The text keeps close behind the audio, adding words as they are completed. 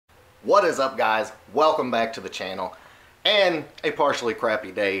What is up, guys? Welcome back to the channel. And a partially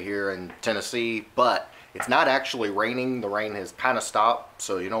crappy day here in Tennessee, but it's not actually raining. The rain has kind of stopped,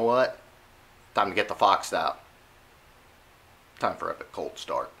 so you know what? Time to get the Fox out. Time for a cold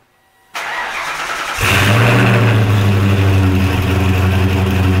start.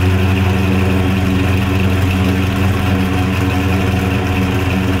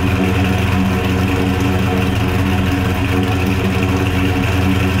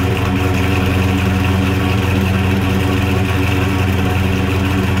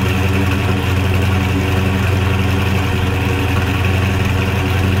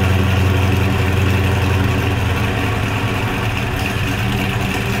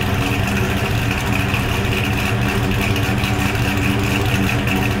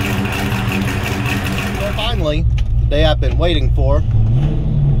 The day I've been waiting for,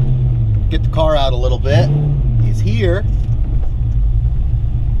 get the car out a little bit, is here.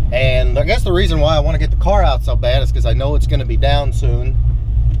 And I guess the reason why I want to get the car out so bad is because I know it's going to be down soon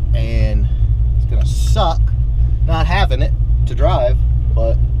and it's going to suck not having it to drive,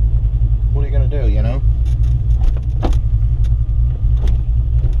 but what are you going to do, you know?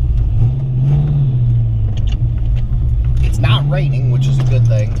 It's not raining, which is a good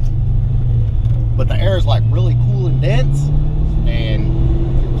thing. But the air is like really cool and dense,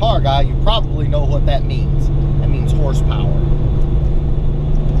 and if you're a car guy, you probably know what that means. That means horsepower.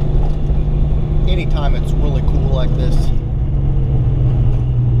 Anytime it's really cool like this,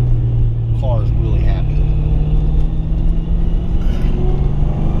 the car is really happy.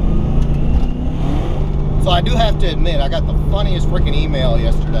 So I do have to admit, I got the funniest freaking email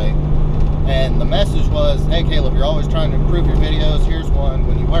yesterday, and the message was, "Hey Caleb, you're always trying to improve your videos. Here's one.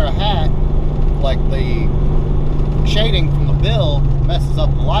 When you wear a hat, like the shading from the bill messes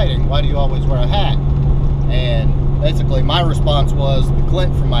up the lighting. Why do you always wear a hat?" And basically my response was, the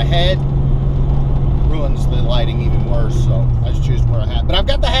glint from my head ruins the lighting even worse, so I just choose to wear a hat. But I've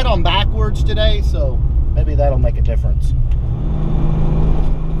got the hat on backwards today, so maybe that'll make a difference.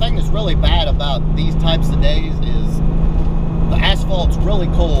 The thing that's really bad about these types of days is the asphalt's really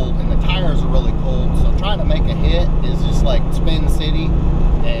cold and the tires are really cold, so trying to make a hit is just like Spin City,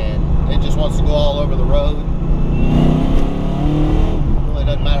 and it just wants to go all over the road. Really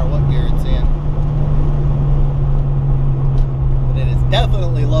doesn't matter what gear it's in. But it is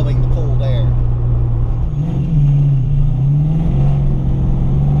definitely loving the cold air.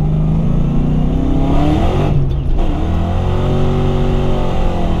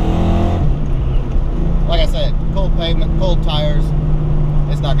 Like I said, cold pavement, cold tires,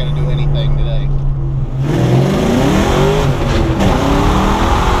 it's not going to do anything today.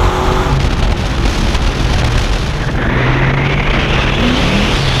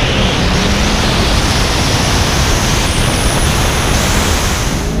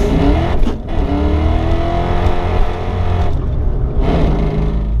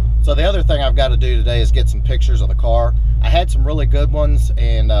 So the other thing I've got to do today is get some pictures of the car. I had some really good ones,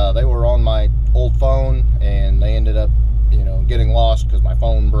 and they were on my old phone, and they ended up, you know, getting lost because my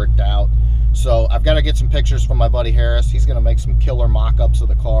phone bricked out. So I've got to get some pictures from my buddy Harris. He's going to make some killer mock-ups of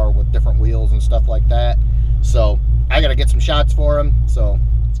the car with different wheels and stuff like that. So I got to get some shots for him. So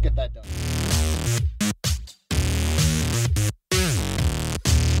let's get that done.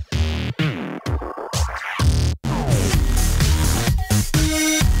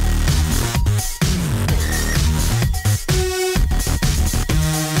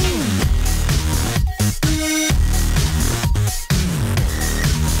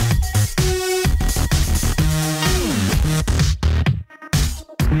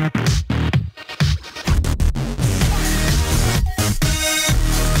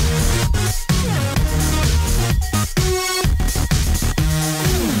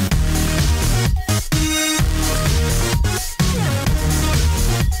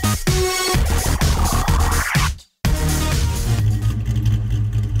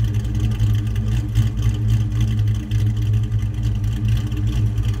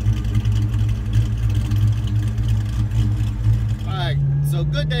 So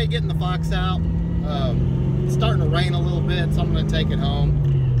good day getting the Fox out. It's starting to rain a little bit, so I'm going to take it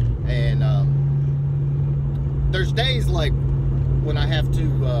home. And there's days like when I have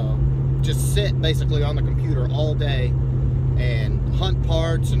to just sit basically on the computer all day and hunt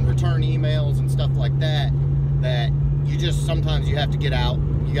parts and return emails and stuff like that, that you just sometimes you have to get out.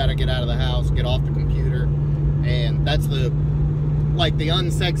 You got to get out of the house, get off the computer. And that's the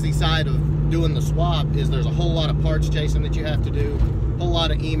unsexy side of doing the swap, is there's a whole lot of parts chasing that you have to do, a whole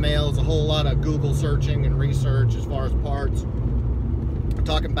lot of emails, a whole lot of Google searching and research as far as parts,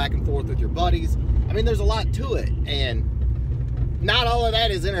 talking back and forth with your buddies. I mean, there's a lot to it, and not all of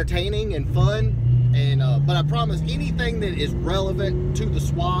that is entertaining and fun, and but I promise anything that is relevant to the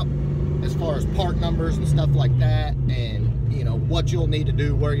swap, as far as part numbers and stuff like that, and you know what you'll need to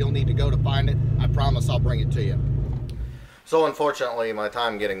do, where you'll need to go to find it, I promise I'll bring it to you. So unfortunately, my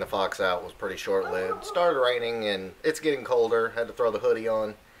time getting the Fox out was pretty short-lived. Started raining and it's getting colder. Had to throw the hoodie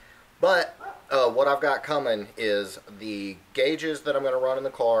on. But what I've got coming is the gauges that I'm going to run in the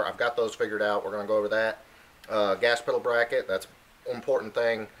car. I've got those figured out. We're going to go over that. Gas pedal bracket, that's an important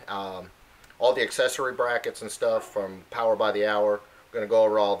thing. All the accessory brackets and stuff from power by the hour. We're going to go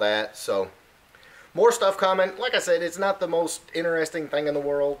over all that. So more stuff coming. Like I said, it's not the most interesting thing in the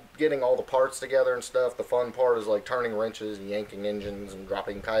world, getting all the parts together and stuff. The fun part is like turning wrenches and yanking engines and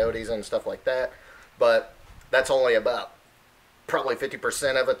dropping coyotes and stuff like that. But that's only about probably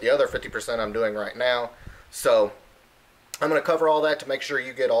 50% of it. The other 50% I'm doing right now. So I'm going to cover all that to make sure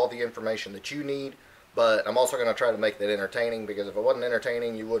you get all the information that you need. But I'm also going to try to make that entertaining, because if it wasn't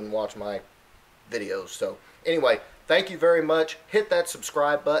entertaining, you wouldn't watch my videos. So anyway, thank you very much. Hit that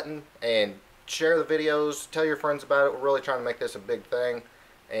subscribe button and share the videos. Tell your friends about it. We're really trying to make this a big thing.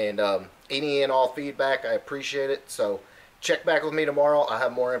 And any and all feedback, I appreciate it. So check back with me tomorrow. I'll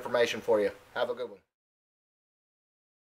have more information for you. Have a good one.